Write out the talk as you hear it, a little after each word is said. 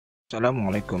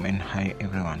Assalamualaikum and hi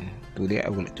everyone. Today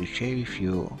I would like to share with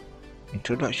you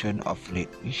introduction of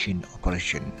lathe machine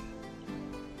operation.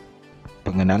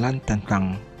 Pengenalan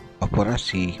tentang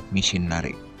operasi mesin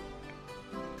larik.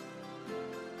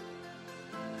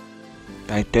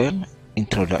 Title: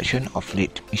 Introduction of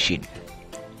lathe machine.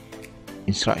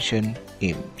 Instruction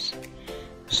aims: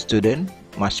 student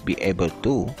must be able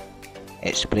to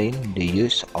explain the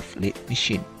use of lathe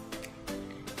machine,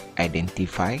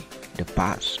 identify the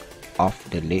parts of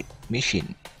the lathe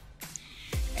machine,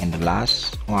 and the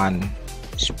last one,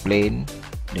 explain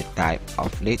the type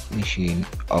of lathe machine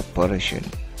operation.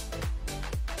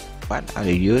 What are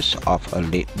the use of a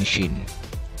lathe machine?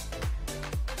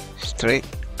 Straight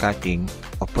cutting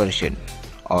operation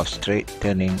or straight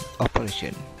turning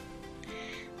operation,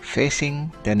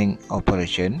 facing turning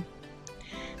operation,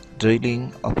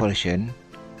 drilling operation,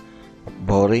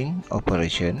 boring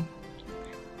operation,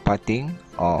 cutting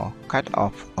or cut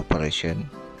off operation,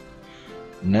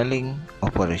 nailing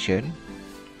operation,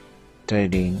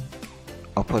 threading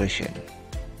operation.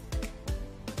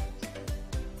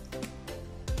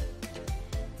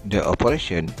 The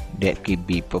operation that can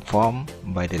be performed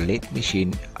by the lathe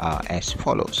machine are as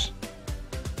follows.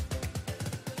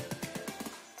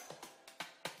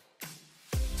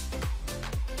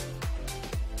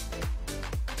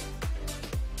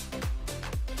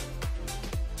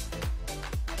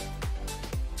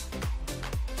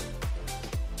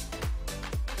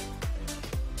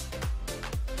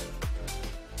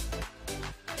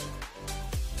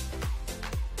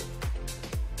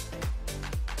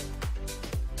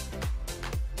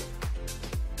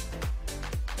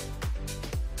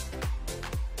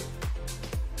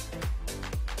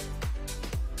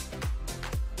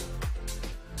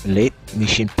 Lathe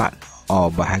machine part or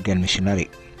bahagian mesin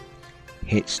larik: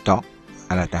 headstock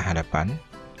alatan hadapan,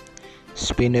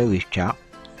 spindle with chuck,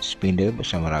 spindle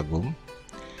bersama ragum,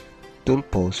 tool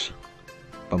post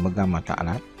pemegang mata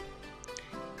alat,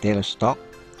 tailstock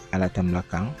alatan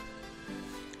belakang,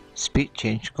 speed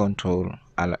change control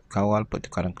alat kawal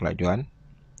pertukaran kelajuan,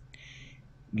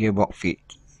 gearbox feed,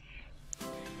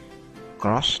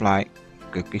 cross slide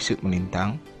kekisut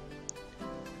melintang,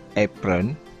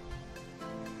 apron,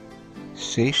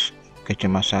 switch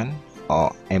kecemasan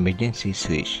or emergency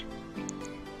switch,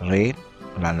 rail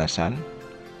landasan,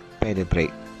 pedal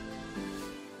brake.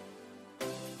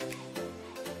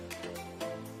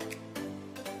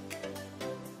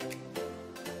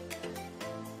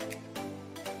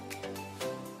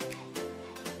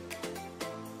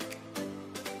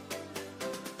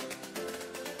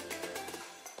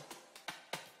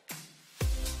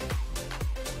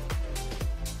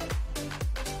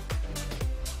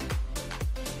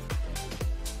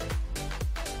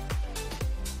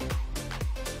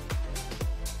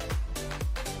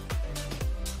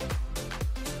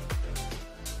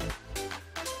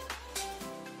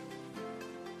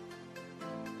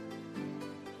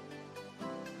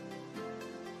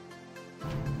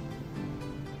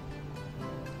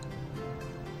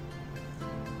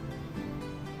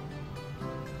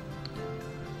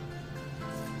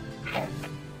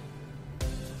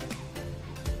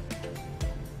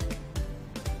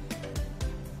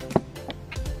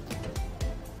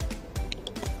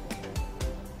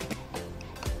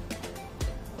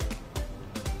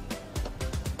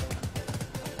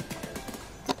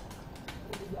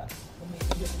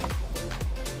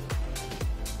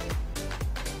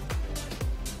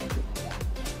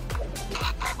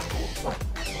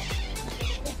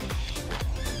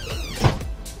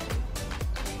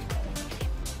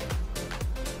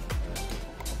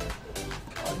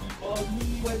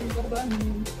 Pagi, wajib terbang.